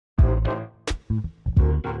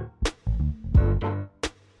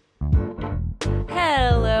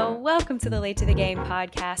welcome to the Late to the Game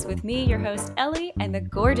podcast with me, your host Ellie, and the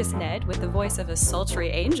gorgeous Ned with the voice of a sultry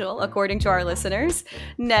angel, according to our listeners.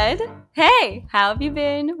 Ned, hey, how have you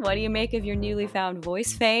been? What do you make of your newly found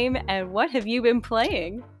voice fame, and what have you been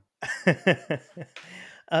playing?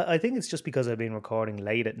 I think it's just because I've been recording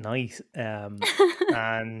late at night, and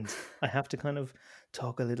I have to kind of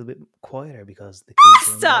talk a little bit quieter because the kids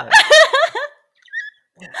are in Stop. bed.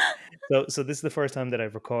 So this is the first time that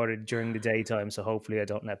I've recorded during the daytime. So hopefully I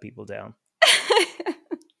don't let people down.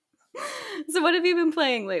 So what have you been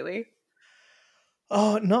playing lately?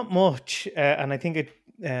 Oh, not much, and I think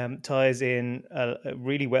it ties in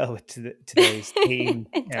really well with today's theme,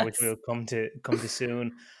 It which does. we'll come to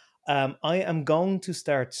soon. I am going to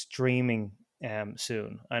start streaming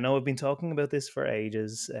soon. I know I've been talking about this for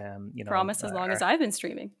ages. Promise as long as I've been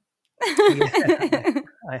streaming. Yeah,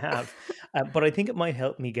 I have, but I think it might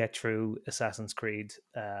help me get through Assassin's Creed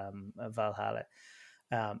Valhalla.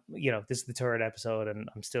 This is the third episode, and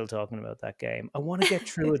I'm still talking about that game. I want to get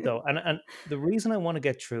through it though, and the reason I want to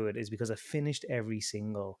get through it is because I finished every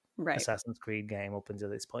single Right. Assassin's Creed game up until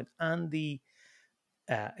this point, and the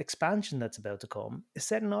expansion that's about to come is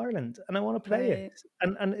set in Ireland, and I want to play it.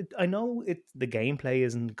 Right. I know the gameplay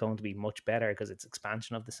isn't going to be much better because it's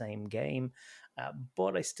expansion of the same game,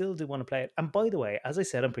 but I still do want to play it. And by the way, as I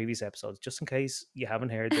said on previous episodes, just in case you haven't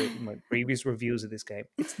heard my previous reviews of this game,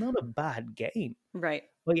 it's not a bad game Right.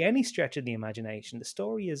 by any stretch of the imagination. The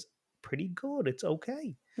story is pretty good. It's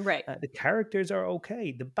okay. Right. The characters are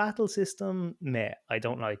okay. The battle system, meh. I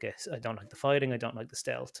don't like it. I don't like the fighting. I don't like the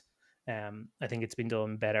stealth. I think it's been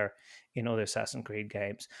done better in other Assassin's Creed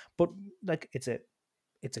games. But like it's a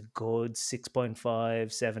good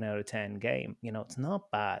 6.5, 7 out of 10 game. It's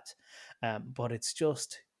not bad. But it's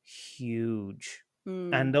just huge.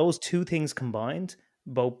 And those two things combined,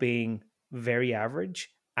 both being very average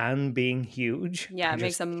and being huge, Yeah, are it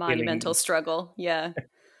makes just a monumental struggle. Yeah.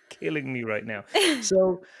 killing me right now.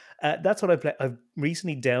 So that's what I play. I've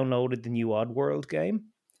recently downloaded the new Oddworld game.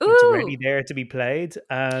 It's ready Ooh. there to be played,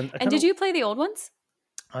 and And did you play the old ones?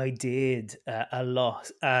 I did a lot.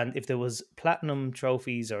 And if there was platinum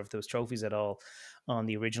trophies, or if there was trophies at all on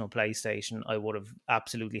the original PlayStation, I would have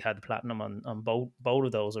absolutely had the platinum on both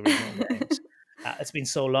of those original games. It's been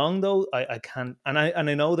so long though, I can't, and I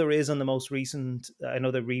know there is on the most recent. I know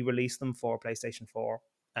they re-released them for PlayStation 4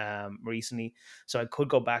 recently, so I could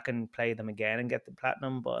go back and play them again and get the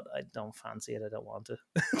platinum, but I don't fancy it. I don't want to.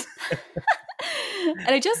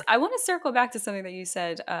 And I want to circle back to something that you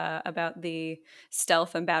said about the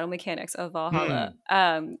stealth and battle mechanics of Valhalla.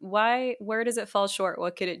 Hmm. Where does it fall short?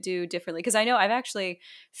 What could it do differently? Because I know I've actually,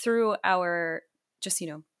 through our just,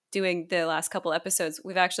 doing the last couple episodes,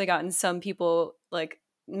 we've actually gotten some people like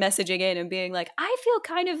messaging in and being like, I feel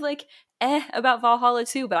kind of like about Valhalla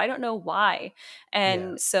too, but I don't know why. Yeah.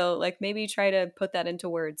 And so like maybe try to put that into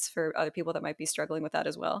words for other people that might be struggling with that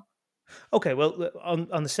as well. Okay, well, on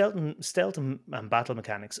the stealth and battle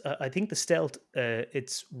mechanics, I think the stealth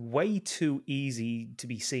it's way too easy to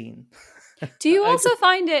be seen. Do you I also just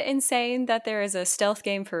find it insane that there is a stealth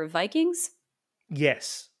game for Vikings?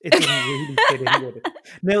 Yes, it doesn't really fit in with it.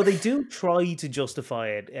 Now they do try to justify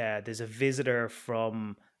it. There's a visitor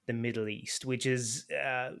from the Middle East, which is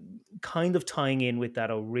kind of tying in with that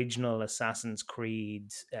original Assassin's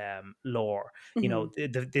Creed lore. Hmm.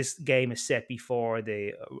 This game is set before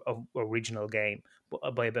the original game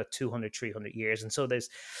by about 200, 300 years, and so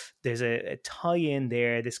there's a tie in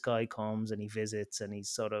there. This guy comes and he visits, and he's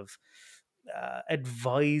sort of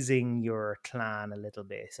advising your clan a little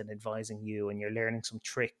bit and advising you, and you're learning some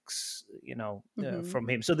tricks, Hmm. from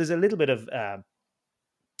him. So there's a little bit of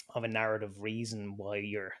a narrative reason why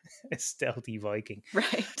you're a stealthy Viking.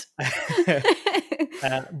 Right.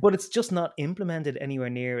 But it's just not implemented anywhere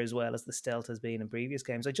near as well as the stealth has been in previous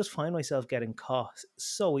games. I just find myself getting caught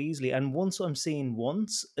so easily, and once I'm seeing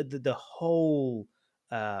the whole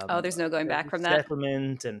Oh, there's no going back from that.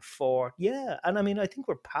 settlement and fort. Yeah, and I mean, I think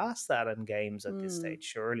we're past that in games at this Mm. stage.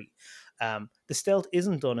 Surely, the stealth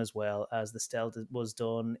isn't done as well as the stealth was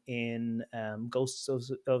done in Ghosts of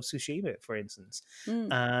Tsushima, for instance,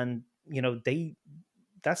 Mm. and they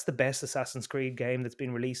that's the best Assassin's Creed game that's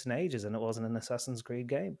been released in ages, and it wasn't an Assassin's Creed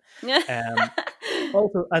game. Um,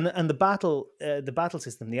 Also, and the battle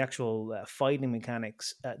system, the actual fighting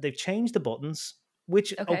mechanics, they've changed the buttons.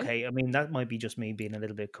 Which, Okay. okay, I mean that might be just me being a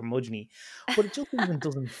little bit curmudgeony, but it just even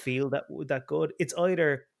doesn't feel that good. It's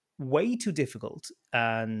either way too difficult,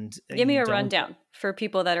 and Give me you a don't. rundown for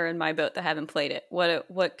people that are in my boat that haven't played it. What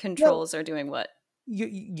Well, controls are doing what?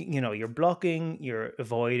 you're blocking, you're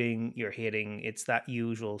avoiding, you're hitting. It's that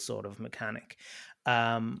usual sort of mechanic.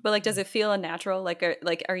 Um, But like, does it feel unnatural? Like,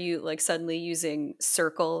 are you like suddenly using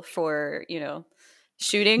circle for Yeah,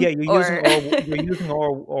 shooting you're using or?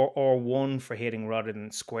 or one for hitting rather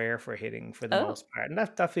than square for hitting for the Oh. most part, and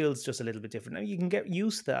that feels just a little bit different. Now you can get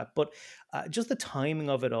used to that, but just the timing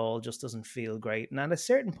of it all just doesn't feel great. And at a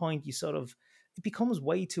certain point, you sort of it becomes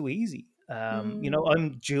way too easy. Mm.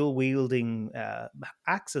 I'm dual wielding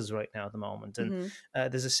axes right now at the moment, and Hmm.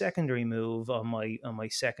 there's a secondary move on my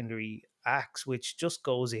secondary axe which just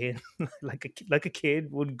goes in like a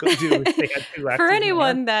kid would do if they had two For axes in their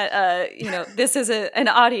hand. anyone that this is an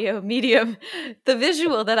audio medium, the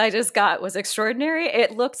visual that I just got was extraordinary.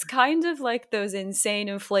 It looks kind of like those insane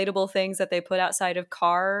inflatable things that they put outside of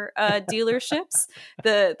car dealerships.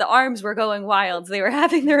 The arms were going wild. They were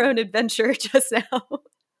having their own adventure just now.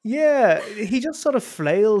 Yeah, he just sort of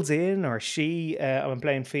flails in, or she. I'm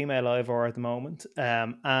playing female Ivor at the moment,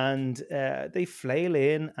 and they flail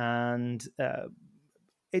in, and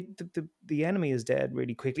the enemy is dead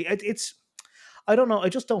really quickly. It's I don't know. I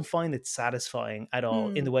just don't find it satisfying at all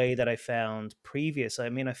in the Mm. way that I found previous. I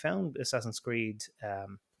mean, I found Assassin's Creed.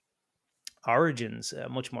 Origins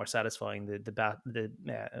much more satisfying.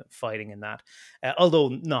 The fighting in that, although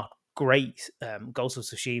not great. Ghost of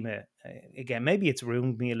Tsushima again. Maybe it's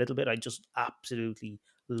ruined me a little bit. I just absolutely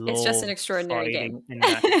It's just an love extraordinary game. fighting in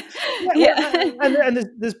that. Yeah, well, Yeah. and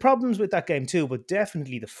there's problems with that game too, but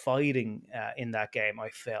definitely the fighting in that game I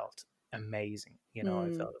felt amazing.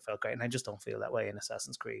 Mm. I felt great, and I just don't feel that way in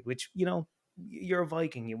Assassin's Creed. Which you're a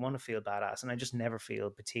Viking, you want to feel badass, and I just never feel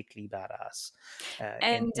particularly badass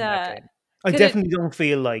And in that game. I could it definitely don't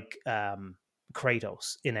feel like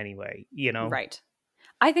Kratos in any way. right.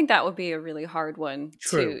 I think that would be a really hard one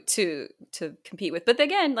True. to compete with. But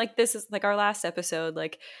again, like this is like our last episode,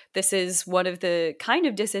 like this is one of the kind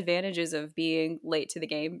of disadvantages of being late to the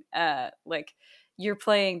game. Like you're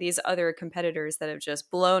playing these other competitors that have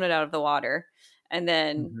just blown it out of the water and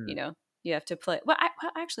then, Mhm. you have to play well,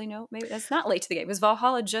 actually no, maybe that's not late to the game because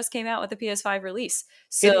Valhalla just came out with the PS5 release.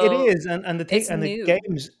 It So is, and the thing, it's and the new.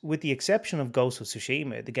 games, with the exception of Ghost of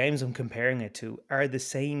Tsushima, the games I'm comparing it to are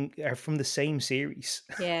from the same series.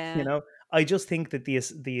 you Yeah. know, I just think that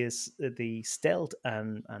the stealth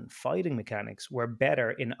and fighting mechanics were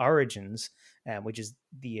better in Origins, which is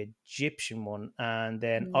the Egyptian one, and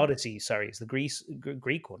then Mm. Odyssey. Sorry, is the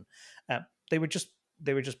Greek one. Uh, they were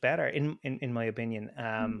just better in my opinion.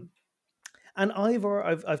 Mm. And Ivor,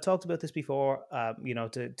 I've talked about this before.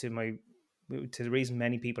 To the reason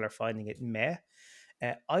many people are finding it meh.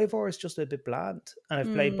 Ivor is just a bit bland, and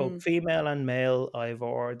I've played both Mm. female and male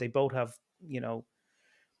Ivor. They both have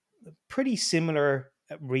pretty similar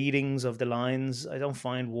readings of the lines. I don't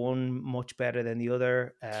find one much better than the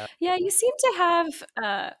other. Yeah, you seem to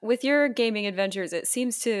have, with your gaming adventures, it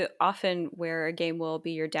seems to often where a game will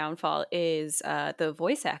be your downfall is the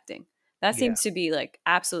voice acting. That Yeah, seems to be like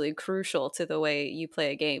absolutely crucial to the way you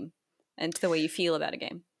play a game and to the way you feel about a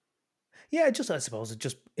game. yeah. I suppose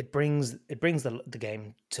it brings the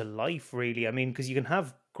game to life. Really, I mean, because you can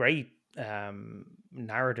have great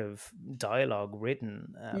narrative dialogue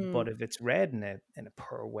written, but Mm. if it's read in a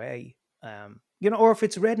poor way, or if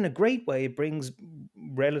it's read in a great way, it brings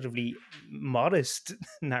relatively modest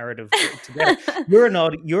narrative together. You're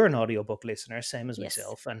an audiobook listener, same as Yes.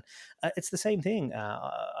 myself, and it's the same thing.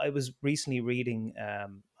 I was recently reading.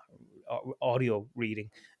 Audio reading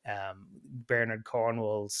Bernard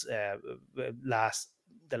Cornwell's last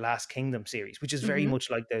the Last Kingdom series, which is very Hmm. much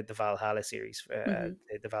like the Valhalla series, Hmm.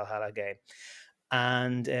 the Valhalla game.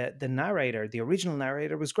 And the narrator, the original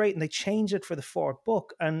narrator, was great, and they changed it for the fourth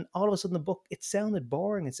book. And all of a sudden, the book it sounded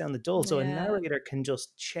boring, it sounded dull. So a Yeah, narrator can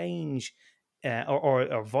just change,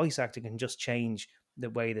 or voice actor can just change the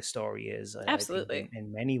way the story is. I think absolutely.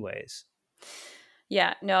 in many ways.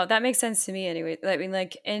 Yeah, no, that makes sense to me anyway. I mean,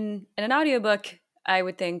 like in an audiobook, I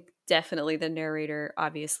would think definitely the narrator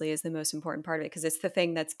obviously is the most important part of it because it's the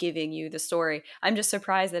thing that's giving you the story. I'm just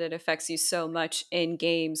surprised that it affects you so much in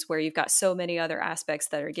games where you've got so many other aspects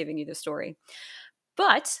that are giving you the story.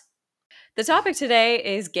 But the topic today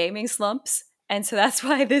is gaming slumps, and so that's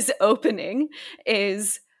why this opening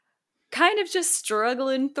is kind of just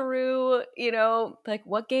struggling through, like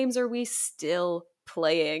what games are we still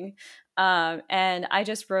playing? And I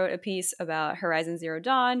just wrote a piece about Horizon Zero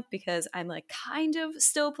Dawn because I'm like kind of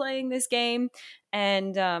still playing this game.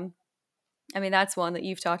 And I mean, that's one that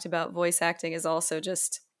you've talked about. Voice acting is also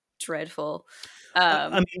just dreadful.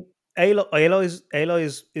 I Um, mean,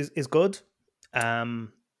 Aloy is good.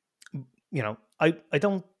 Um, I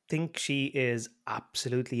don't think she is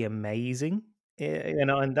absolutely amazing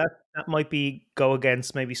And that might be go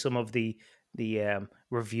against maybe some of the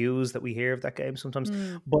reviews that we hear of that game sometimes.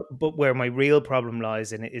 Mm, But where my real problem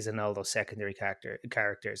lies in it is in all those secondary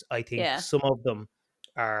characters. I think yeah. some of them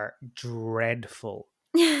are dreadful.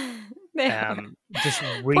 They are. Just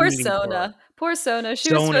Poor really poor. Sona. Poor Sona.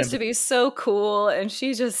 She was Sona, supposed to be so cool, and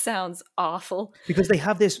she just sounds awful. because they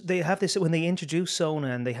have this when they introduce Sona,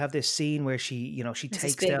 and they have this scene where she There's this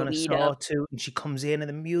takes big down a lead up. sawtooth, and she comes in and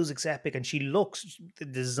the music's epic, and the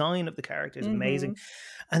design of the character is amazing. Mhm.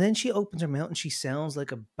 And then she opens her mouth and she sounds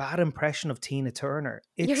like a bad impression of Tina Turner.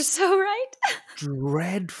 You're It's so right.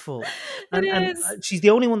 dreadful. It And is. she's the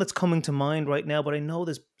only one that's coming to mind right now, but I know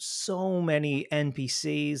there's so many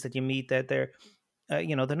NPCs that you meet out there.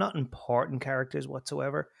 They're not important characters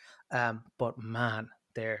whatsoever. But man,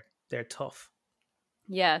 they're tough.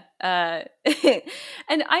 Yeah. And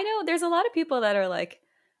I know there's a lot of people that are like,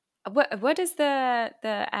 what is the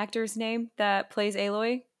actor's name that plays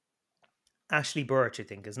Aloy? Ashley Birch, I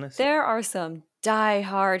think, isn't it? There are some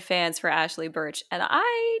die-hard fans for Ashley Birch, and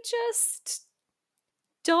I just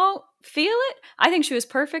don't feel it. I think she was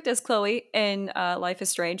perfect as Chloe in Life is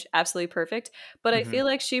Strange, absolutely perfect. But I Hmm. feel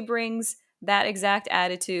like she brings that exact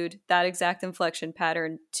attitude, that exact inflection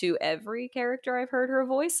pattern to every character I've heard her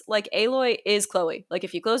voice. Like Aloy is Chloe. Like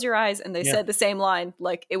if you close your eyes and they Yeah. said the same line,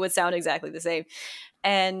 like it would sound exactly the same.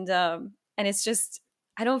 And it's just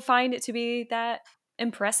I don't find it to be that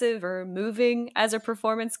impressive or moving as a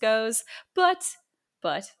performance goes. But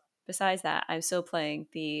besides that, I'm still playing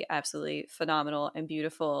the absolutely phenomenal and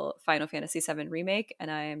beautiful Final Fantasy VII remake, and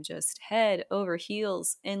I am just head over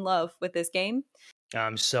heels in love with this game.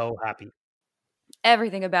 I'm so happy.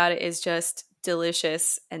 Everything about it is just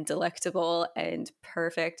delicious and delectable and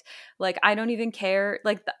perfect. Like I don't even care.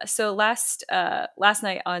 Like so last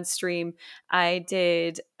night on stream, I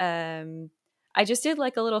did I just did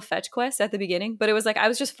like a little fetch quest at the beginning, but it was like I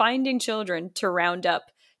was just finding children to round up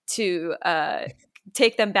to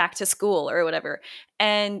take them back to school or whatever.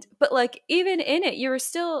 And but like even in it,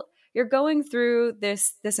 you're going through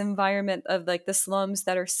this environment of like the slums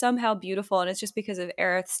that are somehow beautiful, and it's just because of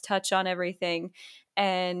Aerith's touch on everything.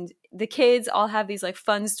 And the kids all have these like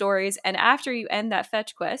fun stories, and after you end that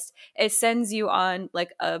fetch quest, it sends you on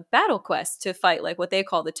like a battle quest to fight like what they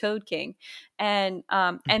call the Toad King. And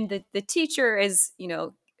the teacher is,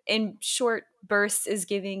 in short bursts is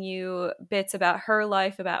giving you bits about her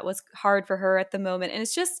life, about what's hard for her at the moment, and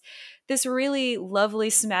it's just this really lovely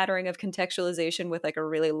smattering of contextualization with like a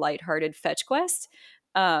really lighthearted fetch quest.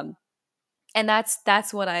 um and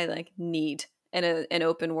that's what I like need in an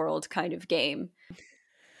open world kind of game.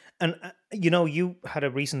 And you had a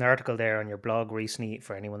recent article there on your blog recently.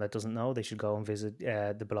 For anyone that doesn't know, they should go and visit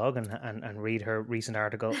the blog and read her recent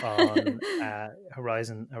article on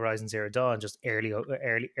Horizon Zero Dawn, just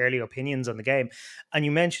early opinions on the game. And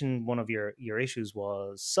you mentioned one of your issues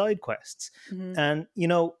was side quests, Hmm. and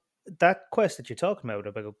that quest that you're talking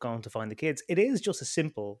about going to find the kids. It is just a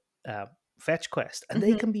simple. Fetch quest, and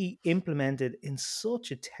they Hmm. can be implemented in such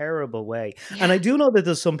a terrible way. And Yeah. I do know that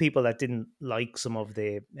there's some people that didn't like some of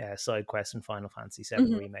the side quests in Final Fantasy VII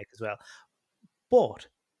Hmm. Remake as well. But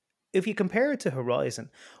if you compare it to Horizon,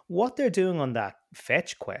 what they're doing on that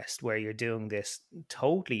fetch quest, where you're doing this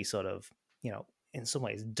totally sort of, in some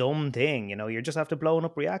ways, dumb thing, you're just after blowing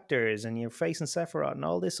up reactors and you're facing Sephiroth and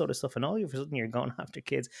all this sort of stuff, and all of a sudden you're going after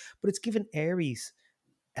kids. But it's given Ares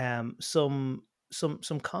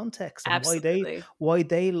some context on why they Absolutely. why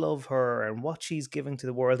they love her and what she's giving to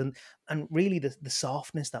the world, and really the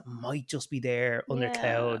softness that might just be there under Yeah.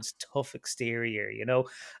 Cloud's tough exterior.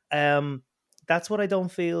 Um that's what I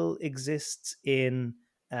don't feel exists in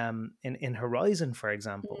Horizon, for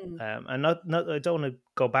example. Mm. And not I don't want to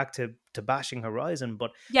go back to bashing Horizon,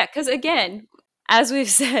 but Yeah, because again, as we've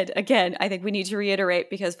said, again, I think we need to reiterate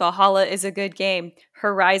because Valhalla is a good game,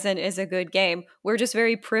 Horizon is a good game. We're just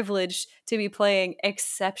very privileged to be playing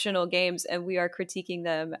exceptional games, and we are critiquing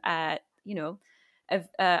them at,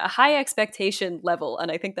 a high expectation level.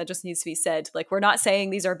 And I think that just needs to be said. Like, we're not saying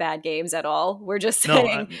these are bad games at all. We're just no.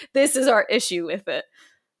 saying this is our issue with it.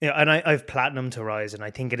 Yeah, and I've platinumed Horizon. I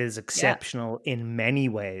think it is Yeah. exceptional in many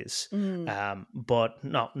ways, Mm. but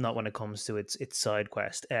not when it comes to its side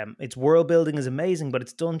quest. Its world building is amazing, but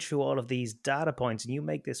it's done through all of these data points, and you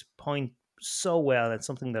make this point so well. It's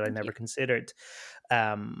something that I Thank you. never considered.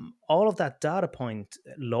 All of that data point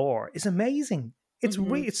lore is amazing.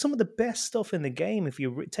 Hmm. It's some of the best stuff in the game if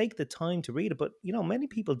you take the time to read it. But many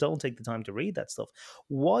people don't take the time to read that stuff.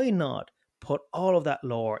 Why not put all of that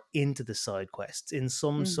lore into the side quests in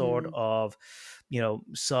some sort Hmm. of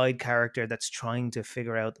side character that's trying to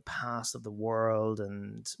figure out the past of the world.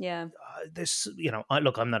 And Yeah. this,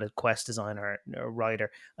 look, I'm not a quest designer or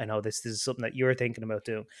writer. I know this is something that you're thinking about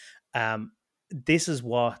doing. This is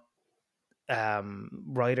what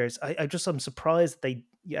writers, I'm surprised they,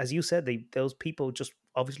 as you said, those people just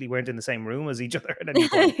obviously weren't in the same room as each other at any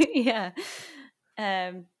point. Yeah.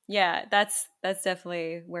 Yeah, that's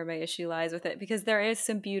definitely where my issue lies with it, because there is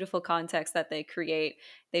some beautiful context that they create.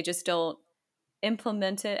 They just don't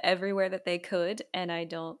implement it everywhere that they could, and I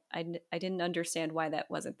didn't understand why that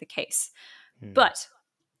wasn't the case. Hmm. But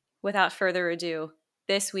without further ado,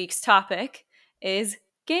 this week's topic is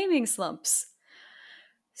gaming slumps.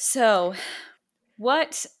 So,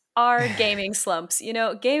 what are gaming slumps?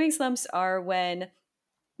 Gaming slumps are when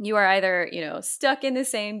you are either, stuck in the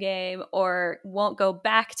same game, or won't go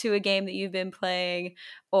back to a game that you've been playing,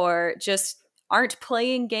 or just aren't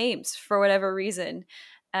playing games for whatever reason.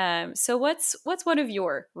 So what's one of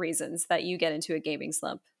your reasons that you get into a gaming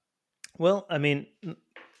slump? Well, I mean,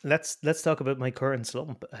 let's talk about my current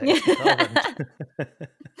slump, if you call it.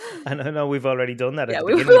 And I know we've already done that at Yeah, the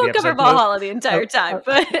we beginning of the won't cover episode, but Valhalla the I, entire I, time,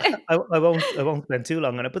 but I won't spend too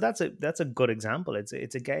long on it. But that's a good example.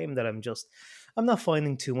 It's a game that I'm not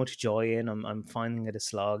finding too much joy in. I'm finding it a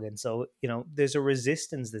slog, and so there's a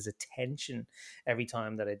resistance, there's a tension every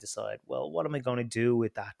time that I decide, well, what am I going to do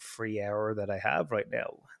with that free hour that I have right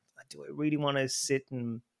now? Do I really want to sit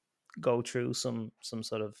and go through some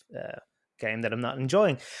sort of game that I'm not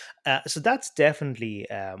enjoying? So that's definitely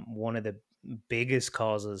one of the biggest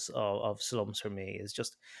causes of slumps for me, is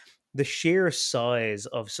just the sheer size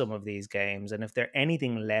of some of these games. And if they're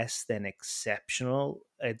anything less than exceptional,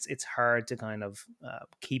 it's hard to kind of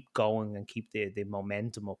keep going and keep the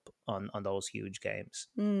momentum up on those huge games.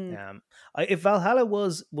 mm. If Valhalla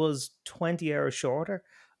was 20 hours shorter,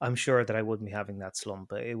 I'm sure that I wouldn't be having that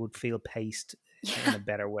slump. It would feel paced in Yeah. a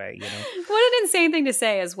better way. What an insane thing to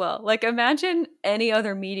say as well. Like, imagine any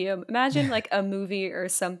other medium. Imagine like a movie or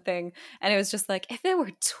something, and it was just like, if it were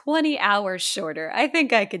 20 hours shorter, I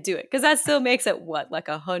think I could do it. Because that still makes it what, like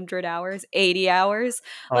 100 hours, 80 hours?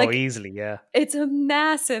 Oh, Like, easily, yeah. it's a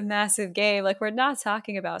massive, massive game. Like, we're not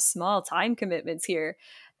talking about small time commitments here.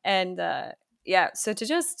 And yeah, so to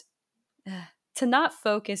just to not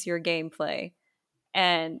focus your gameplay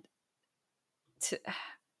and to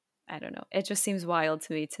I don't know. It just seems wild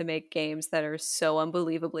to me to make games that are so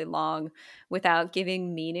unbelievably long without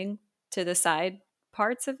giving meaning to the side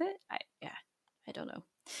parts of it. Yeah, I don't know.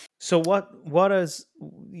 So what's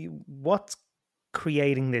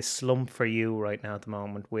creating this slump for you right now at the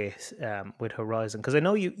moment with Horizon? Because I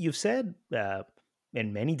know you've said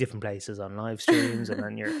in many different places, on live streams and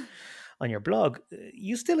on your blog,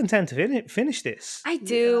 you still intend to finish this. I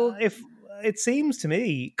do. If it seems to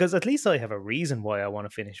me, because at least I have a reason why I want to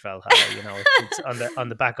finish Valhalla. It's on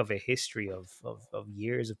the back of a history of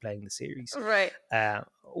years of playing the series. Right.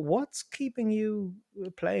 What's keeping you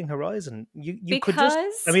playing Horizon? You could just, I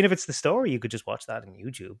Because mean, if it's the story, you could just watch that on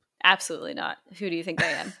YouTube. absolutely not. Who do you think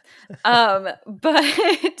I am?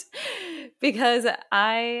 But because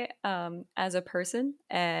I, as a person,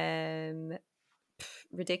 am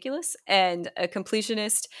ridiculous and a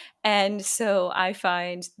completionist. And so I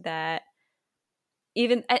find that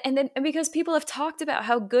even and then and because people have talked about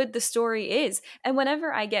how good the story is, and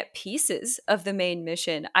whenever I get pieces of the main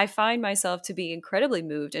mission, I find myself to be incredibly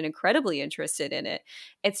moved and incredibly interested in it.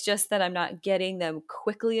 It's just that I'm not getting them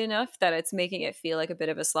quickly enough that it's making it feel like a bit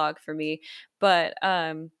of a slog for me. But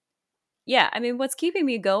yeah, I mean, what's keeping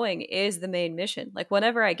me going is the main mission. Like,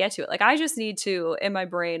 whenever I get to it, like, I just need to, in my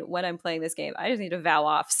brain, when I'm playing this game, I just need to vow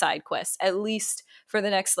off side quests, at least for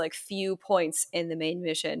the next, like, few points in the main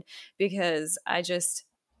mission, because I'm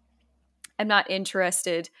not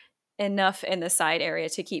interested enough in the side area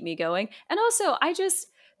to keep me going. And also,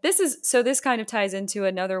 this kind of ties into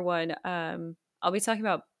another one. I'll be talking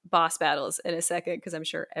about boss battles in a second because I'm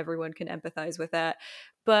sure everyone can empathize with that.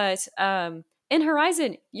 But in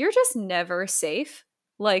Horizon, you're just never safe.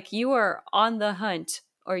 Like, you are on the hunt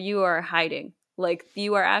or you are hiding. Like,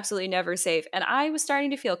 you are absolutely never safe. And I was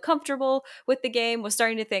starting to feel comfortable with the game, was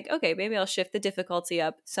starting to think, okay, maybe I'll shift the difficulty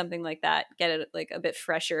up, something like that, get it like a bit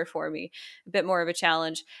fresher for me, a bit more of a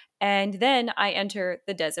challenge. And then I enter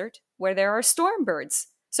the desert where there are storm birds.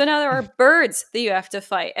 So now there are birds that you have to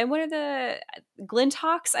fight. And what are the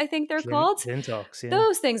Glinthawks, I think they're called? Glintox, yeah.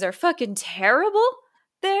 Those things are fucking terrible.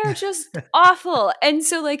 They're just awful. And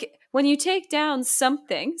so, like, when you take down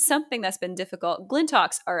something that's been difficult,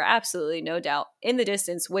 Glinthawks are absolutely, no doubt, in the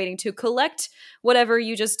distance waiting to collect whatever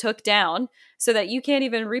you just took down, so that you can't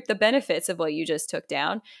even reap the benefits of what you just took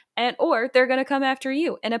down. And or they're going to come after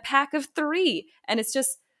you in a pack of 3. And it's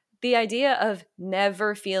just the idea of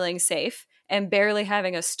never feeling safe and barely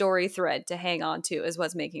having a story thread to hang on to is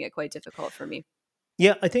what's making it quite difficult for me.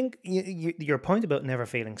 Yeah, I think your point about never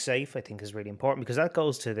feeling safe, I think, is really important because that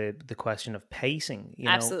goes to the question of pacing,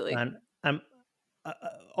 Absolutely. and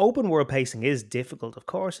open world pacing is difficult. Of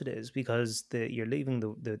course, it is because you're leaving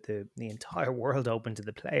the entire world open to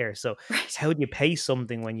the player. So, Right. how do you pace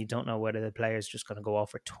something when you don't know whether the player is just going to go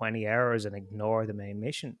off for 20 hours and ignore the main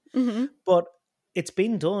mission? Hmm. But it's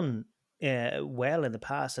been done well in the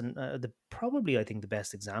past, and probably I think the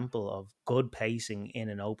best example of good pacing in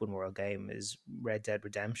an open world game is Red Dead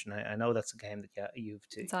Redemption. I know that's a game that you've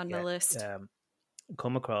to It's on the yet list.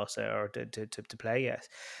 come across or to play yet.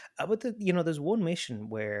 But there's one mission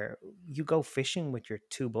where you go fishing with your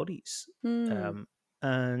two buddies, Mm, um,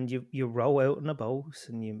 and you row out in a boat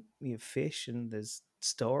and you fish, and there's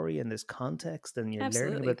story and there's context, and you're learning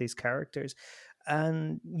about absolutely. these characters,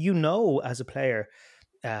 and as a player,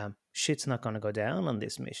 shit's not going to go down on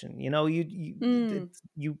this mission. Mm,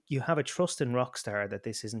 You have a trust in Rockstar that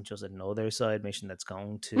this isn't just another side mission that's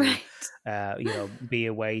going to, right. be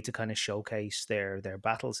a way to kind of showcase their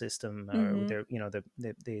battle system or Hmm. their,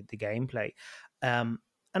 the gameplay, um,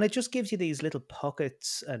 and it just gives you these little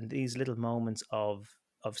pockets and these little moments of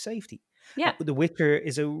safety. Yeah. The Witcher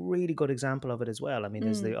is a really good example of it as well. I mean,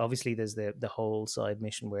 Mm. there's the whole side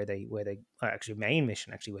mission where they actually main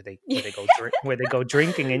mission actually Yeah. where they go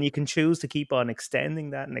drinking, and you can choose to keep on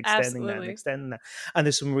extending that and extending that and Absolutely. extending that. And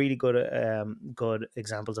there's some really good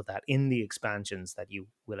examples of that in the expansions that you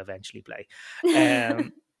will eventually play.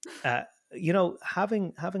 Um, uh,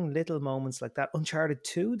 having little moments like that. Uncharted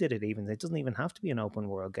 2 did it even. It doesn't even have to be an open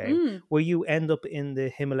world game Mm. where you end up in the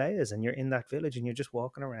Himalayas and you're in that village and you're just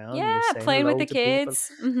walking around and you're Yeah, saying playing with hello the to people.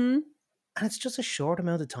 kids. Hmm. And it's just a short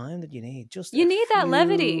amount of time that you need, just You a need that few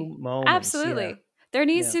levity. moments. Yeah. Absolutely. Yeah. There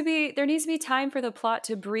needs to be time for the plot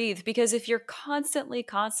to breathe, because if you're constantly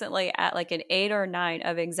at like an 8 or 9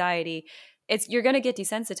 of anxiety, it's you're going to get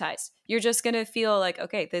desensitized. You're just going to feel like,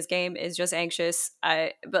 okay, this game is just anxious.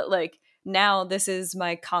 I but like now this is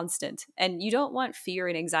my constant. And you don't want fear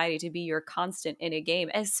and anxiety to be your constant in a game,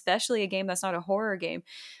 especially a game that's not a horror game.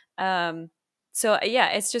 um so yeah,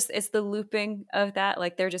 it's the looping of that.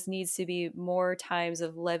 Like there just needs to be more times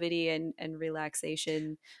of levity and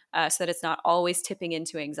relaxation, so that it's not always tipping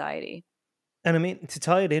into anxiety. And I mean, to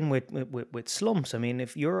tie it in with slumps, I mean,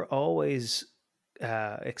 if you're always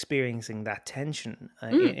experiencing that tension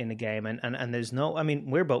Mm. in a game, and there's no, I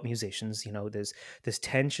mean, we're both musicians, there's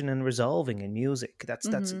tension and resolving in music. That's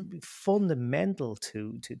Mm-hmm. fundamental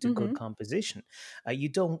to good Mm-hmm. composition. You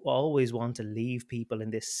don't always want to leave people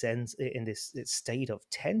in this sense, in this state of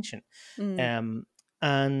tension, Mm. um,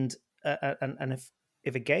 and and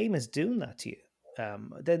if a game is doing that to you,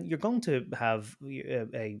 then you're going to have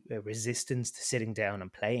a resistance to sitting down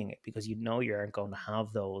and playing it because you aren't going to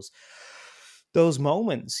have those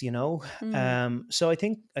moments. Mm. So I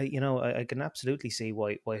think I can absolutely see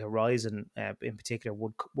why Horizon in particular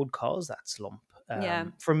would cause that slump. Yeah.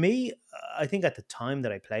 For me, I think at the time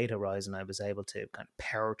that I played Horizon, I was able to kind of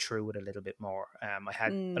power through it a little bit more. I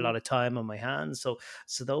had a Mm. lot of time on my hands, so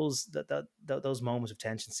those moments of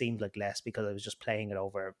tension seemed like less because I was just playing it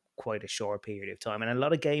over quite a short period of time. And a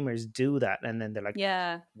lot of gamers do that, and then they're like,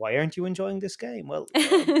 Yeah. "Why aren't you enjoying this game?" Well,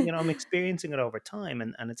 I'm experiencing it over time,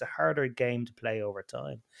 and it's a harder game to play over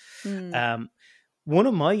time. Mm. Um, One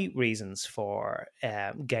of my reasons for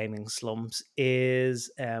gaming slumps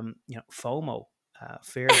is FOMO,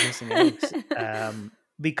 fear of missing out,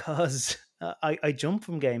 because I jump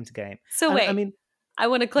from game to game, So and I wait, mean, I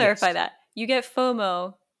want to clarify yes. that. You get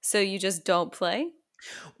FOMO, so you just don't play?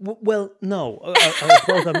 Well, no, I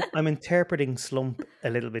suppose I'm interpreting slump a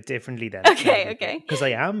little bit differently then, Okay, maybe, okay. because I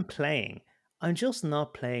am playing. I'm just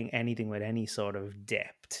not playing anything with any sort of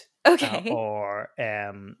depth, Okay. or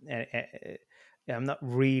I'm not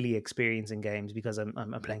really experiencing games because I'm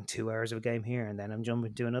playing 2 hours of a game here, and then I'm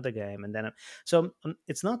jumping to another game, and then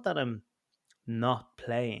it's not that I'm not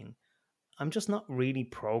playing. I'm just not really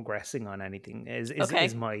progressing on anything. Is Okay.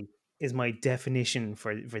 my definition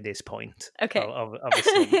for this point Okay. of a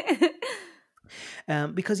slump.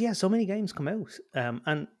 Because yeah, so many games come out,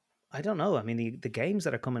 and I don't know. I mean, the games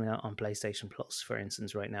that are coming out on PlayStation Plus, for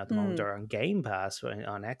instance, right now at the moment, Mm. are on Game Pass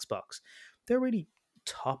on Xbox. They're really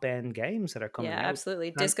top end games that are Yeah, coming out, absolutely.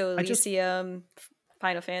 and Disco I just, Elysium,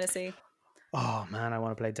 Final Fantasy. oh man, I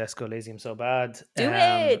want to play Disco Elysium so bad. Do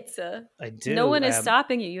it. I No do. one is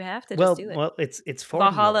stopping you. You have to just Well, do it. well, it's 40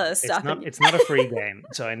 Valhalla euro. is It's stopping not you. it's not a free game,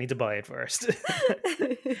 so I need to buy it first.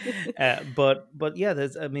 But yeah,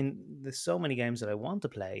 there's so many games that I want to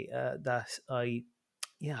play that I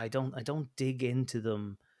don't dig into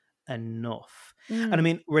them enough. And I Mm.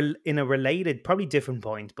 mean, in a related, probably different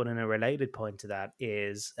point, but in a related point to that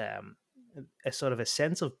is a sort of a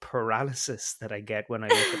sense of paralysis that I get when I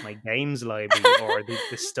look at my games library or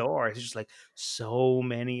the store. It's just like so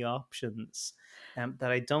many options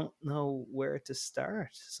that I don't know where to start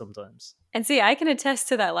sometimes. And see, I can attest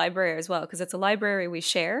to that library as well because it's a library we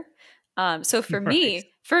share. So Right.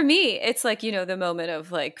 for me, it's like the moment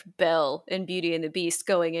of like Belle in Beauty and the Beast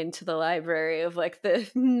going into the library of like the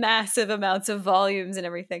massive amounts of volumes and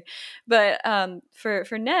everything. But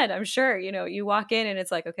for Ned, I'm sure you walk in and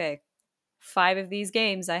it's like, okay, 5 of these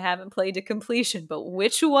games I haven't played to completion, but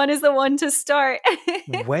which one is the one to start?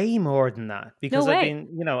 Way more than that, No because way.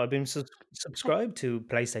 I've been subscribed to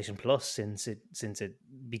PlayStation Plus since it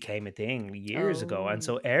became a thing years ago, and Oh,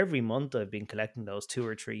 so every month I've been collecting those 2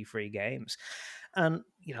 or 3 free games, and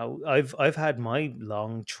I've had my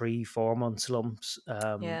long 3 4 month slumps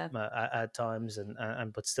yeah. at times,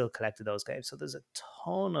 and but still collected those games. So there's a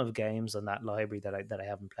ton of games on that library that I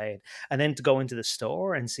haven't played, and then to go into the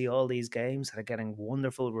store and see all these games that are getting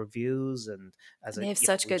wonderful reviews, and as And I they have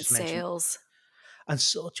such we good just mentioned, sales. and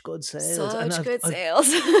such good sales. And Such I've good I've sales.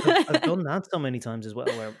 I've done that so many times as well,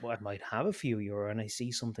 where I might have a few euro and I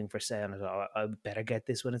see something for sale, and I go, I better get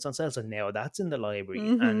this when it's on sale. So now that's in the library,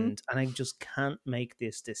 Mhm. and I just can't make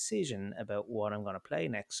this decision about what I'm going to play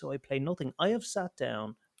next. So I play nothing. I have sat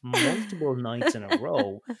down multiple nights in a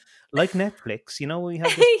row, like Netflix. We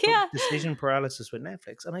have this Yeah. decision paralysis with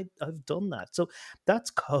Netflix, and I've done that. So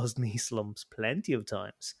that's caused me slumps plenty of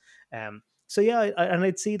times. So yeah, and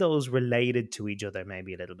I'd see those related to each other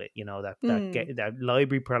maybe a little bit. Mm. That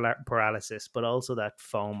library paralysis, but also that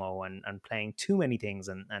FOMO and playing too many things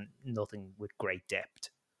and nothing with great depth.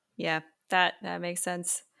 Yeah, that makes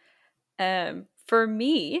sense. For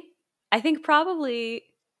me, I think probably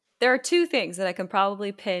there are 2 things that I can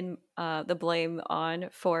probably pin, the blame on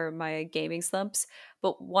for my gaming slumps,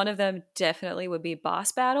 but one of them definitely would be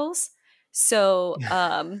boss battles. So,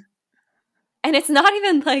 and it's not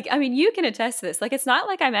even like, I mean, you can attest to this. Like, it's not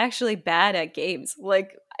like I'm actually bad at games.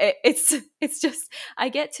 Like, it's just I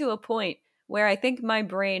get to a point where I think my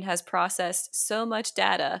brain has processed so much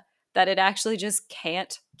data that it actually just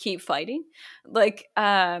can't keep fighting. Like,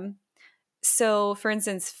 so for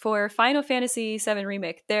instance, for Final Fantasy VII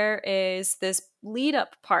Remake, there is this lead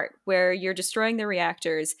up part where you're destroying the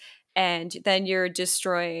reactors and then you're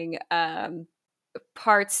destroying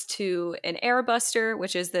parts to an airbuster,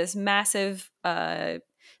 which is this massive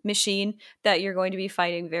machine that you're going to be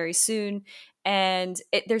fighting very soon. And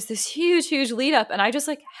there's this huge, huge lead up, and I just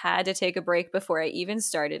like had to take a break before I even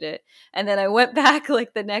started it. And then I went back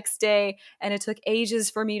like the next day, and it took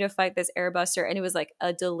ages for me to fight this airbuster, and it was like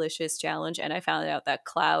a delicious challenge. And I found out that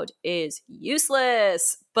Cloud is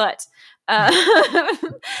useless, but uh,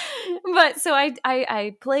 but so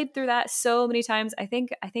I played through that so many times. I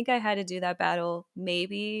think I had to do that battle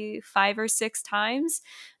maybe 5 or 6 times.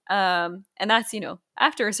 And that's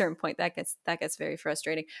after a certain point that gets very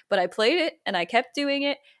frustrating. But I played it and I kept doing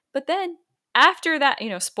it. But then after that,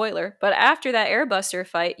 spoiler, but after that airbuster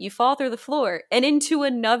fight, you fall through the floor and into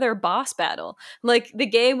another boss battle. Like the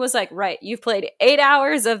game was like, right, you've played 8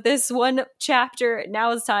 hours of this one chapter.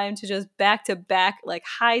 Now it's time to just back to back, like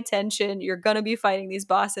high tension. You're gonna be fighting these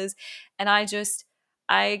bosses. And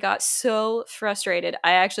I got so frustrated.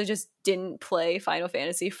 I actually just didn't play Final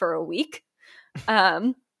Fantasy for a week.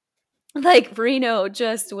 Um, like Reno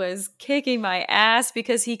just was kicking my ass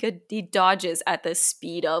because he dodges at the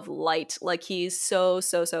speed of light. Like he's so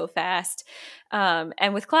fast.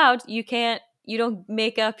 And with Cloud, you don't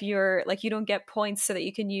make up your like you don't get points so that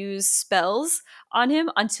you can use spells on him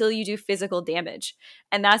until you do physical damage.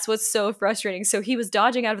 And that's what's so frustrating. So he was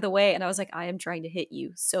dodging out of the way and I was like, I am trying to hit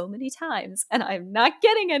you so many times and I'm not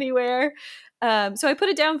getting anywhere. So I put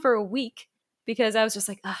it down for a week because I was just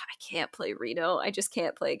like, I can't play Reno. I just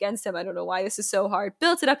can't play against him. I don't know why this is so hard.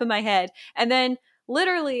 Built it up in my head. And then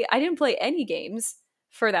literally, I didn't play any games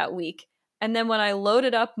for that week. And then when I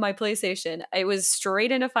loaded up my PlayStation, it was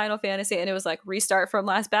straight into Final Fantasy and it was like restart from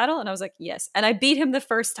last battle. And I was like, yes. And I beat him the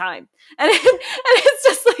first time. And it's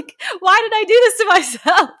just like, why did I do this to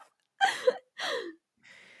myself?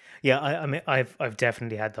 Yeah, I mean, I've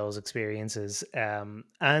definitely had those experiences, and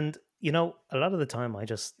a lot of the time I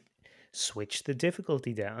just switch the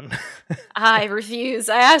difficulty down. I refuse.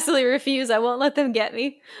 I absolutely refuse. I won't let them get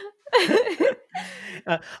me.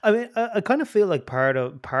 I mean, I kind of feel like part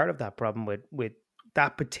of that problem with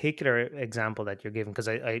that particular example that you're giving, because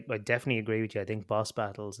I definitely agree with you. I think boss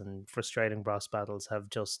battles and frustrating boss battles have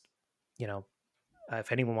just, you know,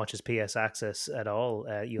 if anyone watches PS Access at all,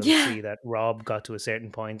 you'll Yeah. see that Rob got to a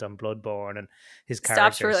certain point on Bloodborne, and his Stopped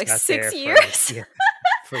character for like sat six there for years.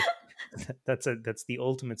 for that's the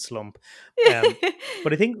ultimate slump. Um,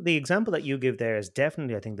 but I think the example that you give there is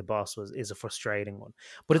definitely, I think the boss was is a frustrating one.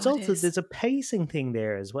 But it's Oh, it also, is. there's a pacing thing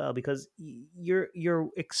there as well, because you're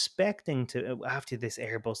expecting to, after this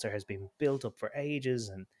airbuster has been built up for ages,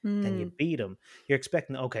 and then you Mm, beat him, you're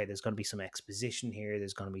expecting, okay, there's going to be some exposition here,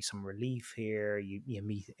 there's going to be some relief here. You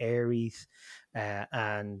meet Aerith,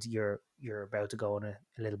 and you're about to go on a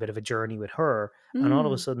little bit of a journey with her, and all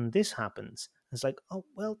of a mm. sudden this happens. It's like, oh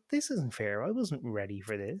well, this isn't fair. I wasn't ready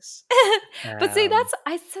for this. But see, Um,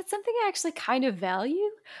 I said something I actually kind of value.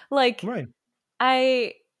 Like, right.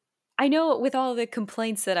 I I know with all the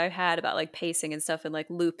complaints that I've had about like pacing and stuff and like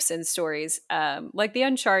loops and stories, like the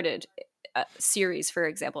Uncharted series, for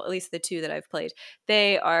example, at least the two that I've played,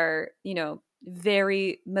 they are,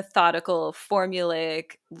 very methodical,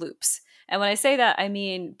 formulaic loops. And when I say that, I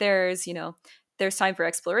mean there's time for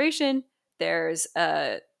exploration, there's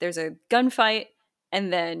a gunfight,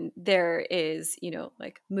 and then there is,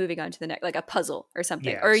 like moving on to the next, like a puzzle or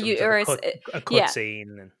something, Yeah, or some you sort or of it's a cut yeah.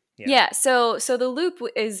 scene, and yeah. Yeah, so the loop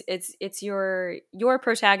is it's your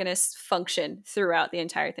protagonist's function throughout the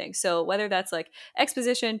entire thing. So whether that's like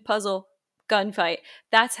exposition, puzzle, gunfight,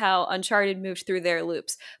 that's how Uncharted moved through their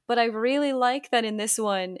loops. But I really like that in this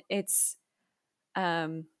one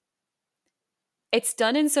um it's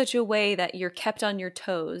done in such a way that you're kept on your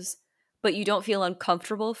toes, but you don't feel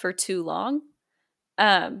uncomfortable for too long.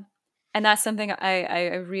 Um, and that's something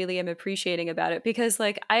I really am appreciating about it, because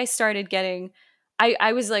like I started getting,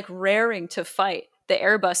 I was like raring to fight the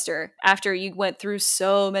airbuster after you went through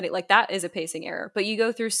so many, like that is a pacing error, but you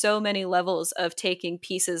go through so many levels of taking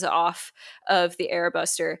pieces off of the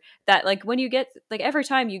airbuster that like when you get, like every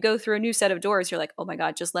time you go through a new set of doors, you're like, oh my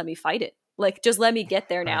God, just let me fight it. Like just let me get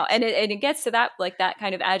there now. Right. And it gets to that, like that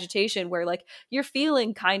kind of agitation where like you're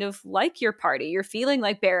feeling kind of like your party. You're feeling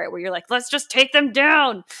like Barrett, where you're like, let's just take them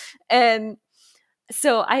down. And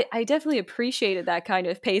so I definitely appreciated that kind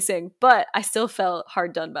of pacing, but I still felt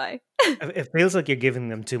hard done by. It feels like you're giving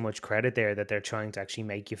them too much credit there, that they're trying to actually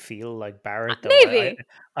make you feel like Barrett, though. Maybe.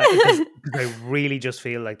 Because I really just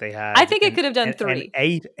feel like they I had think it could have done an three.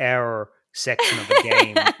 8 hour section of a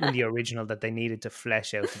game in the original that they needed to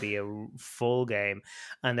flesh out to be a full game.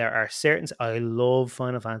 And there are certain, I love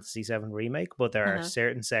Final Fantasy VII Remake, but there are Uh-huh.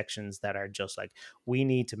 certain sections that are just like, we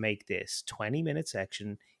need to make this 20-minute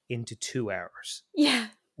section into 2 hours. Yeah.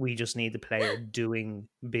 We just need the player doing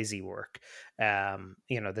busy work.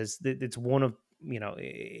 There's it's one of,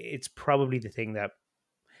 it's probably the thing that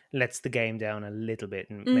lets the game down a little bit,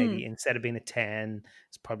 and Mm. maybe instead of being a 10,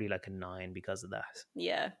 it's probably like a 9 because of that.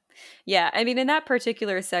 Yeah. Yeah. I mean, in that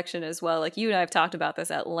particular section as well, like you and I have talked about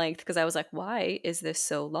this at length, because I was like, why is this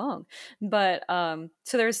so long? But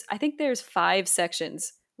so I think there's 5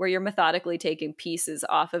 sections where you're methodically taking pieces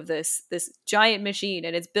off of this giant machine,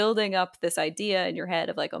 and it's building up this idea in your head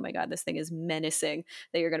of like, oh my God, this thing is menacing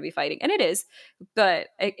that you're gonna be fighting. And it is, but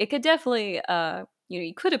it could definitely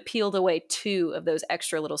you could have peeled away 2 of those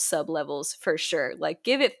extra little sub levels for sure. Like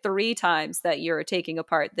give it 3 times that you're taking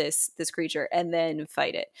apart this creature and then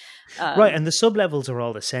fight it. Right, Um, and the sub levels are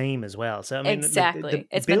all the same as well. So I mean, like the exactly.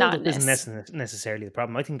 It's build up isn't monotonous. necessarily the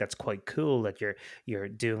problem. I think that's quite cool that you're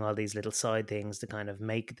doing all these little side things to kind of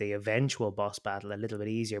make the eventual boss battle a little bit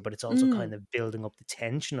easier, but it's also Mm, kind of building up the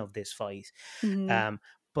tension of this fight. hmm. Um,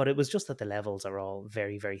 but it was just that the levels are all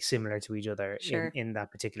very, very similar to each other Sure. in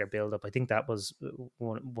that particular build up. I think that was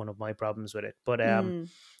one of my problems with it. But Mm.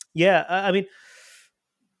 yeah, I mean,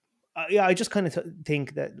 yeah, I just kind of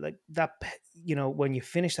think that, like that, when you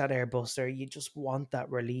finish that airbuster, you just want that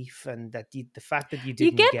relief, and that the fact that you You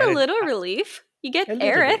didn't get get a it little relief. You get a little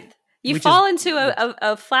Aerith. bit, You which is fall into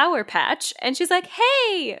a flower patch, and she's like,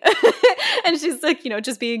 "Hey," and she's like,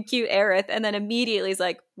 just being cute, Aerith, and then immediately is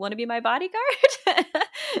like, "Want to be my bodyguard?"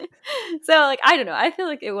 So, like, I don't know. I feel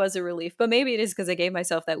like it was a relief, but maybe it is because I gave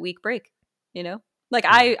myself that week break. You know, like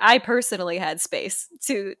yeah. I personally had space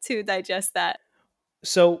to digest that.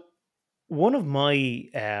 So one of my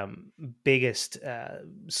biggest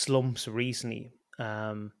slumps recently,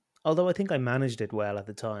 although I think I managed it well at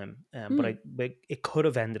the time, Hmm. but it could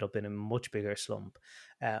have ended up in a much bigger slump,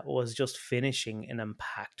 was just finishing an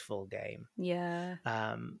impactful game. Yeah.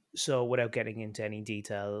 So without getting into any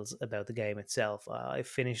details about the game itself, I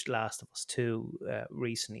finished Last of Us 2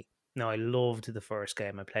 recently. Now, I loved the first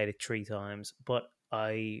game. I played it 3 times, but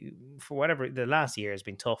for whatever, the last year has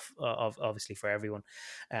been tough, obviously for everyone,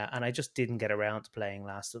 and I just didn't get around to playing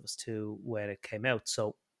Last of Us 2 when it came out.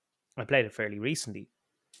 So I played it fairly recently,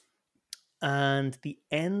 and the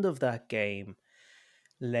end of that game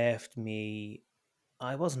left me.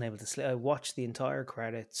 I wasn't able to sleep. I watched the entire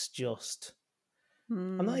credits. Just,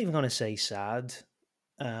 I'm not Hmm. even going to say sad.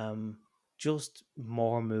 um, just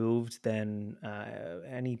more moved than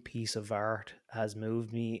any piece of art has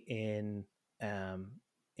moved me um,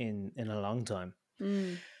 in a long time.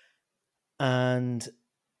 Mm, And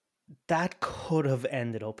that could have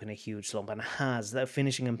ended up in a huge slump, and has. That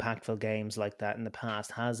finishing impactful games like that in the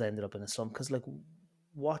past has ended up in a slump, because like,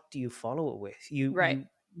 what do you follow it with? right.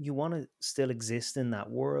 You want to still exist in that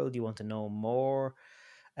world, you want to know more.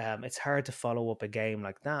 It's hard to follow up a game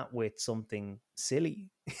like that with something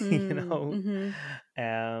silly, you Mm, know. hmm.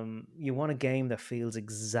 You want a game that feels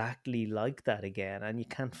exactly like that again, and you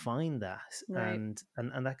can't find that. Right.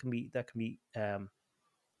 And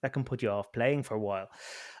that can put you off playing for a while.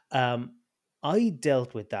 Um, I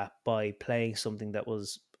dealt with that by playing something that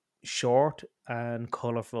was short and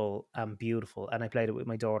colorful and beautiful, and I played it with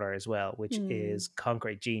my daughter as well, which Mm, is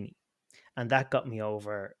Concrete Genie, and that got me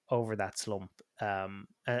over that slump.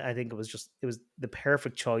 I think it was the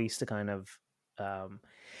perfect choice to kind of um,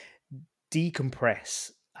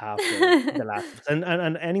 decompress after the Last of Us.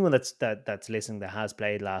 And anyone that's listening that has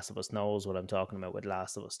played Last of Us knows what I'm talking about with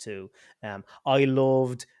Last of Us 2. I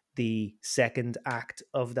loved the second act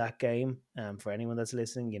of that game. For anyone that's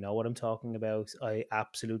listening, you know what I'm talking about. I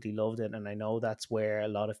absolutely loved it, and I know that's where a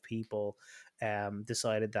lot of people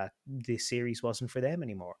decided that the series wasn't for them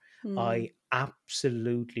anymore. I mm,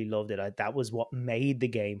 absolutely loved it. That was what made the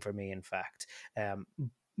game for me, in fact. Um,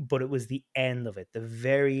 but it was the end of it, the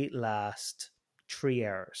very last 3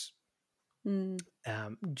 hours. mm.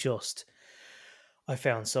 Just I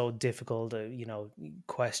found so difficult,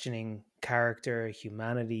 questioning character,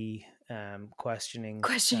 humanity, questioning.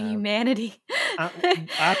 Questioning humanity. A-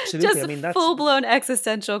 Absolutely. Just I a mean, that's full blown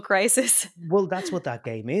existential crisis. well, that's what that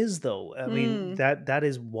game is, though. I mean, Mm, that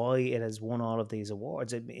is why it has won all of these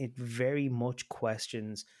awards. It very much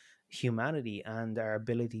questions humanity and our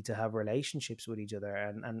ability to have relationships with each other,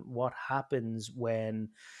 and what happens when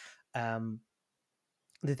um,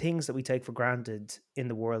 the things that we take for granted in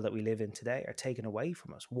the world that we live in today are taken away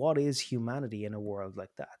from us. What is humanity in a world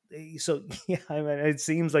like that? So, yeah, I mean, it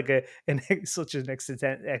seems like such an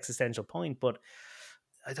existential point, but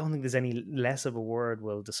I don't think there's any less of a word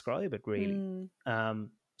will describe it, really. mm.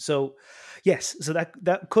 So, yes, so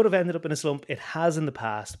that could have ended up in a slump. It has in the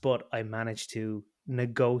past, but I managed to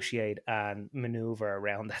negotiate and maneuver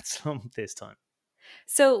around that slump this time.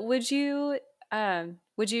 So would you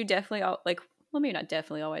definitely like, well, maybe not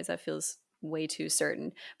definitely always, that feels way too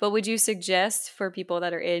certain, but would you suggest for people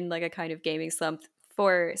that are in like a kind of gaming slump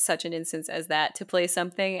for such an instance as that to play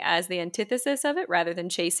something as the antithesis of it rather than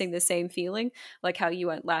chasing the same feeling, like how you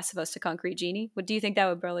went Last of Us to Concrete Genie? Would Do you think that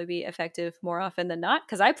would probably be effective more often than not?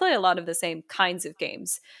 Because I play a lot of the same kinds of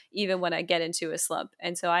games even when I get into a slump,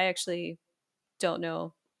 and so I actually don't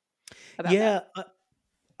know about that. Yeah,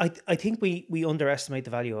 I think we underestimate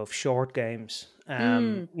the value of short games.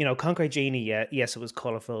 Mm, Concrete Genie, yeah, yes, it was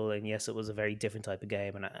colorful, and yes, it was a very different type of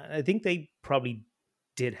game, and I think they probably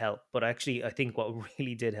did help. But actually, I think what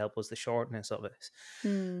really did help was the shortness of it.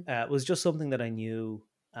 mm, It was just something that I knew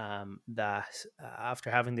that after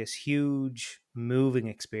having this huge moving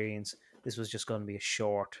experience, this was just going to be a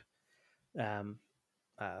short um,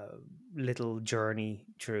 uh, little journey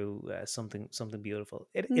through something beautiful.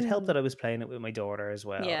 It helped mm. that I was playing it with my daughter as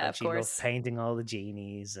well, Yeah, and of she loved course. painting all the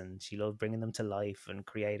genies, and she loved bringing them to life and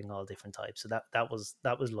creating all different types. So that was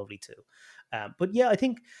lovely too. But yeah, I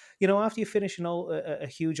think after you finish a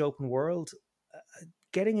huge open world,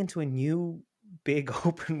 getting into a new big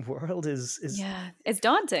open world is Yeah, it's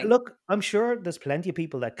daunting. look, I'm sure there's plenty of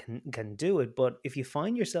people that can do it, but if you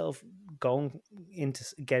find yourself going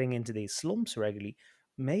getting into these slumps regularly,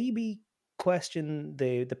 maybe question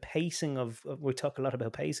the pacing we talk a lot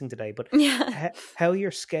about pacing today, but Yeah, how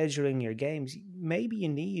you're scheduling your games. Maybe you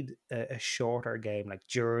need a shorter game like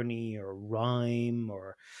Journey or Rhyme,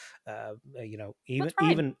 or what's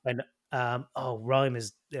even rhyme? an Rhyme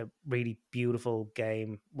is a really beautiful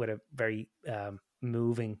game with a very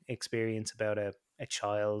moving experience about a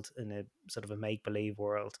child in a sort of a make believe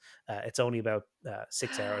world. It's only about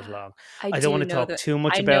 6 hours long. I I don't want do to know talk that. too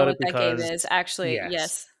much I know about it what that game because, is. Actually, yes,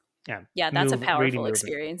 yes. yeah, Yeah, that's a really powerful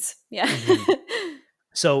moving. experience. Yeah. Hmm.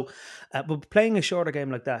 So, but playing a shorter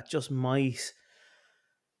game like that just might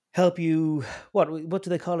help you. What do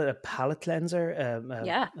they call it? A palate cleanser,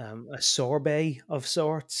 Yeah. a sorbet of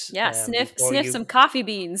sorts, Yeah, before sniff you. some coffee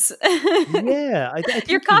beans. Yeah, I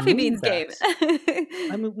Your think you coffee need beans that. game.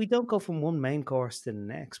 I mean, we don't go from one main course to the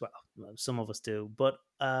next. Well, some of us do, but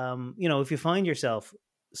if you find yourself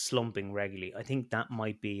slumping regularly, I think that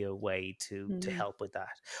might be a way to Mm. help with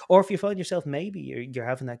that. Or if you find yourself maybe you're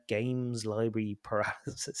having that games library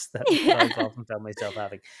paralysis that Yeah. I've often found myself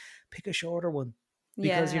having, pick a shorter one.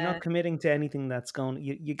 because you're Yeah. not committing to anything that's going.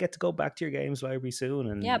 You get to go back to your games library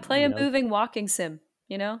soon, Yeah, and play a moving walking sim,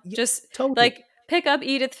 yeah, Just totally. like pick up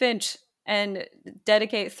Edith Finch and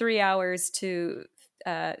dedicate 3 hours to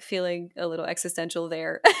feeling a little existential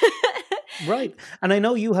there. Right, and I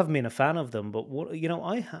know you haven't been a fan of them, but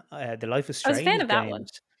the Life is I was a fan Strange of that one.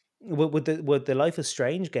 games. With the Life is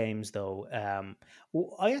Strange games, though,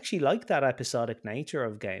 I actually like that episodic nature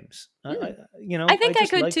of games. Mm. I I think I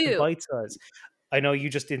just could like the too. bite size. I know you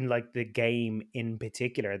just didn't like the game in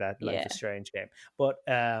particular, that Life is Yeah. Strange game, but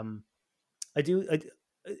I do.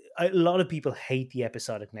 A lot of people hate the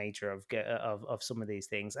episodic nature of some of these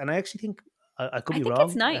things, and I actually think I could I be think it's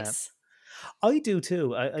wrong. nice. I do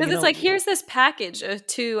too. Because it's like, here's this package of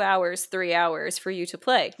 2 hours, 3 hours for you to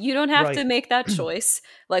play. You don't have Right. to make that choice.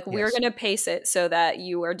 Like, we're Yes. going to pace it so that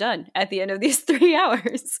you are done at the end of these 3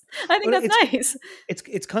 hours. I think Well, that's nice.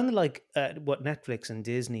 it's kind of like what Netflix and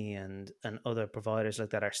Disney and other providers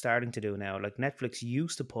like that are starting to do now. Like Netflix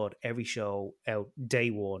used to put every show out day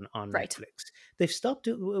one on Right. Netflix. They've stopped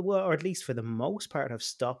doing, well, or at least for the most part, have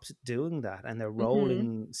stopped doing that, and they're Hmm.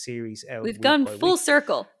 rolling series out We've week gone by full week.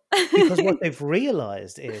 circle. Because what they've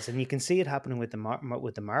realized is, and you can see it happening with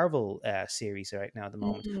with the Marvel series right now at the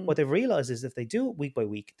moment. Mm, What they've realized is if they do it week by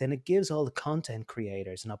week, then it gives all the content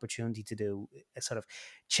creators an opportunity to do a sort of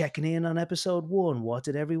checking in on episode one. What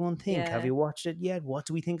did everyone think? Have yeah, you watched it yet? What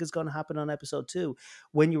do we think is going to happen on episode two?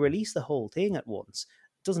 When you release the whole thing at once,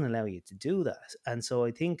 it doesn't allow you to do that. And so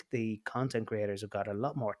I think the content creators have got a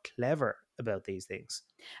lot more clever about these things.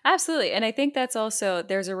 absolutely. And I think that's also,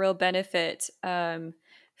 there's a real benefit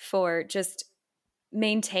for just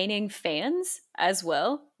maintaining fans as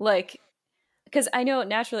well. Like, because I know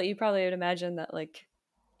naturally you probably would imagine that, like,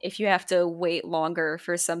 if you have to wait longer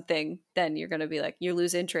for something, then you're going to be like, you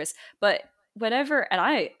lose interest. But whenever, and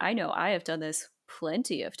I know I have done this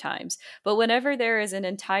plenty of times, but whenever there is an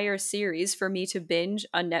entire series for me to binge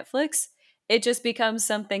on Netflix, it just becomes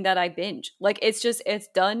something that I binge. Like, it's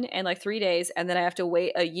done in like 3 days, and then I have to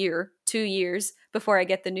wait a year, 2 years before I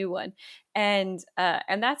get the new one. And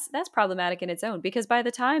that's problematic in its own, because by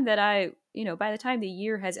the time that by the time the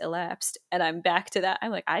year has elapsed and I'm back to that,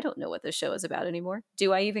 I'm like, I don't know what this show is about anymore.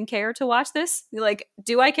 Do I even care to watch this? Like,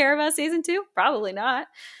 do I care about season two? Probably not.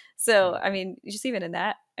 So, Hmm. I mean, just even in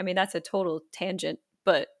that, I mean, that's a total tangent,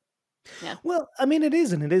 but yeah. Well, I mean, it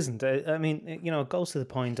is and it isn't. I mean, it goes to the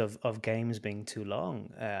point of games being too long,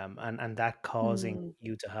 and that causing Mm.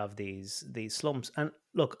 you to have these slumps. And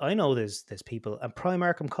look, I know there's people, and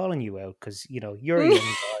Primark, I'm calling you out because you're a young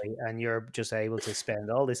guy and you're just able to spend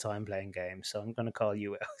all this time playing games. So I'm going to call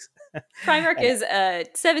you out. Primark is a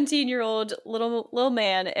 17-year-old little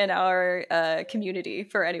man in our community,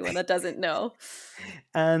 for anyone that doesn't know.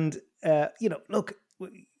 And look,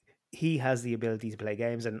 he has the ability to play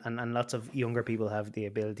games, and lots of younger people have the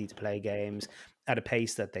ability to play games at a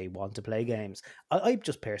pace that they want to play games. I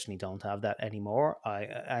just personally don't have that anymore.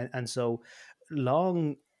 And so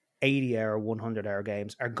long 80-hour, 100-hour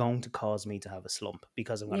games are going to cause me to have a slump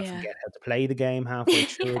because I'm going to Yeah. forget how to play the game halfway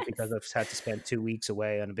through it because Yes. I've had to spend 2 weeks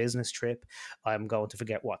away on a business trip. I'm going to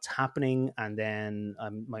forget what's happening, and then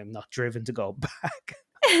I'm not driven to go back.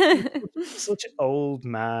 Such old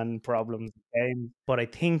man problems game. But I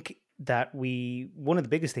think that one of the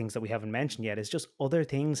biggest things that we haven't mentioned yet is just other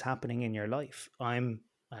things happening in your life. I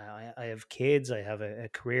have kids. I have a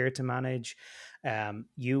career to manage.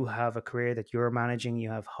 You have a career that you're managing. You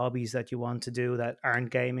have hobbies that you want to do that aren't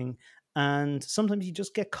gaming. And sometimes you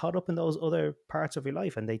just get caught up in those other parts of your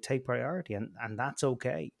life, and they take priority, and that's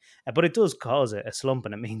okay. But it does cause a slump,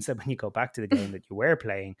 and it means that when you go back to the game that you were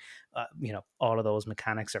playing, all of those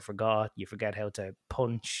mechanics are forgot. You forget how to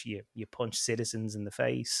punch. You punch citizens in the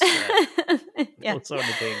face. Yeah. Those sort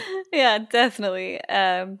of things. Yeah, definitely.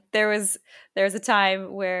 There was a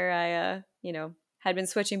time where I had been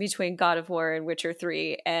switching between God of War and Witcher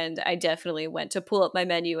 3, and I definitely went to pull up my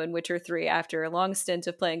menu in Witcher 3 after a long stint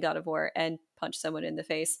of playing God of War and punch someone in the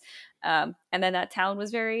face. And then that town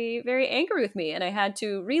was very, very angry with me, and I had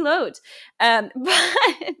to reload. But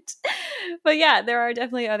yeah, there are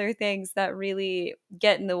definitely other things that really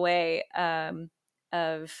get in the way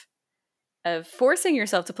of forcing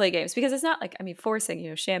yourself to play games, because it's not like, I mean,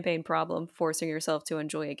 forcing, champagne problem, forcing yourself to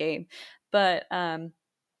enjoy a game. But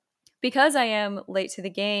because I am late to the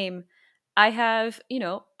game, I have,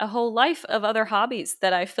 a whole life of other hobbies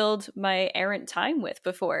that I filled my errant time with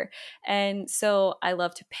before. And so I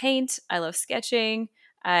love to paint, I love sketching,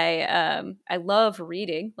 I love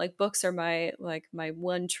reading. Like, books are my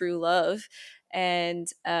one true love. And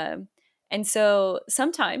so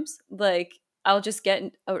sometimes, like, I'll just get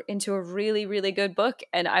into a really, really good book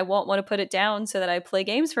and I won't want to put it down so that I play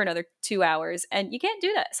games for another 2 hours. And you can't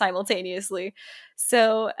do that simultaneously.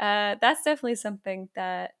 So that's definitely something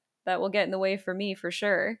that will get in the way for me for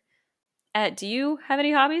sure. Do you have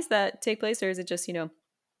any hobbies that take place, or is it just,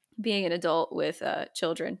 being an adult with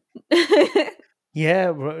children?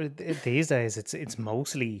 Yeah, these days it's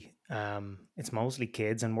mostly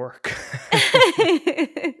kids and work.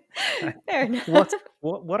 Fair enough.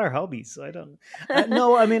 What are hobbies? I don't.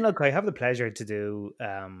 No, I mean, look, I have the pleasure to do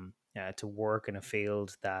to work in a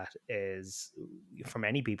field that is, for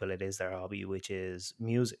many people, it is their hobby, which is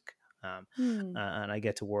music. Um, Hmm. and I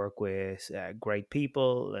get to work with great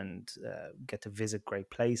people and get to visit great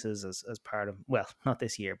places as part of, well, not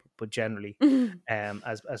this year, but generally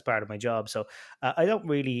as part of my job. So I don't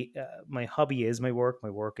really. My hobby is my work. My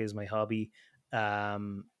work is my hobby.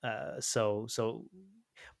 So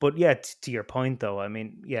but yeah, to your point though, I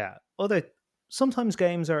mean, yeah, other sometimes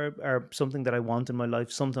games are something that I want in my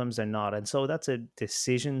life, sometimes they're not, and so that's a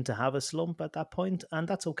decision to have a slump at that point, and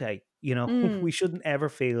that's okay. We Mm. shouldn't ever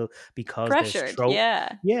feel because there's Pressured.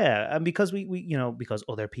 Yeah. yeah, and because we because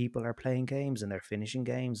other people are playing games and they're finishing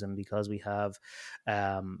games, and because we have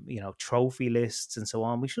trophy lists and so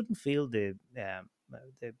on, we shouldn't feel the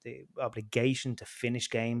obligation to finish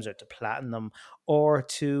games or to platinum them or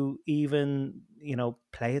to even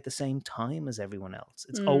play at the same time as everyone else.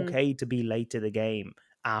 It's Mm. okay to be late to the game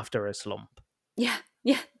after a slump. Yeah.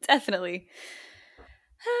 Yeah. Definitely.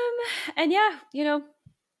 And yeah,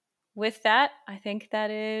 with that, I think that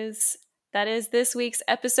is this week's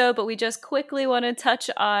episode, but we just quickly want to touch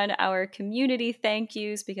on our community thank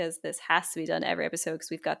yous because this has to be done every episode because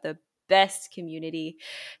we've got the best community.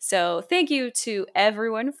 So, thank you to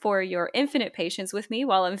everyone for your infinite patience with me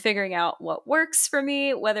while I'm figuring out what works for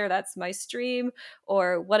me, whether that's my stream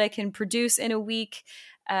or what I can produce in a week.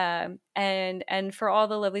 And for all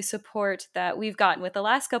the lovely support that we've gotten with the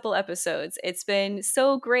last couple episodes. It's been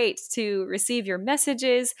so great to receive your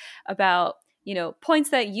messages about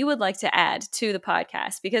points that you would like to add to the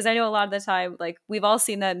podcast, because I know a lot of the time, like, we've all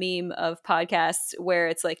seen that meme of podcasts where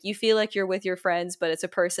it's like you feel like you're with your friends, but it's a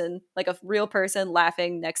person, like a real person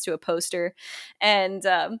laughing next to a poster. And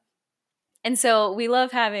so we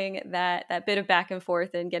love having that bit of back and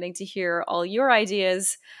forth and getting to hear all your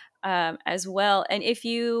ideas as well. And if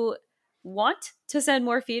you want to send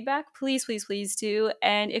more feedback, please, please, please do.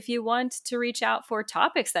 And if you want to reach out for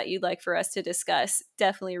topics that you'd like for us to discuss,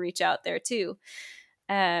 definitely reach out there too.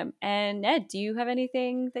 And Ned, do you have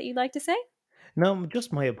anything that you'd like to say? No,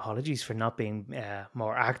 just my apologies for not being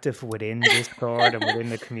more active within Discord and within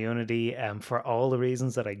the community for all the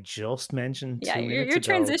reasons that I just mentioned Yeah, 2 minutes you're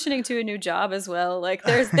ago. transitioning to a new job as well. Like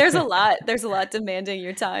there's a lot demanding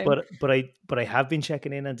your time. But I have been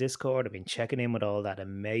checking in on Discord. I've been checking in with all that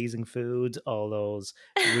amazing food, all those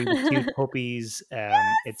really cute puppies.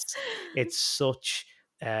 It's such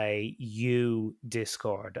a you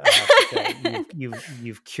Discord, I have to say.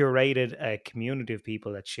 You've curated a community of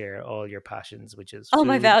people that share all your passions, which is All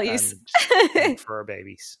my food values. and fur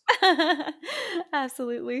babies.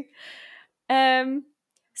 Absolutely. Um,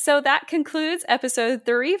 so that concludes episode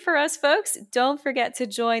 3 for us, folks. Don't forget to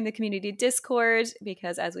join the community Discord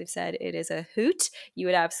because, as we've said, it is a hoot. You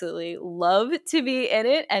would absolutely love to be in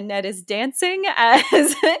it, and Ned is dancing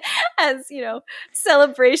as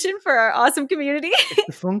celebration for our awesome community. It's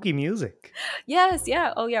the funky music. Yes,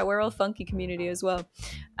 yeah. Oh, yeah. We're a funky community as well.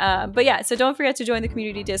 But yeah, so don't forget to join the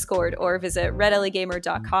community Discord or visit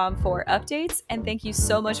redelliegamer.com for updates. And thank you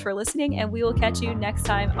so much for listening. And we will catch you next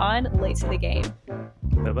time on Late to the Game.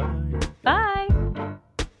 Bye bye. Bye.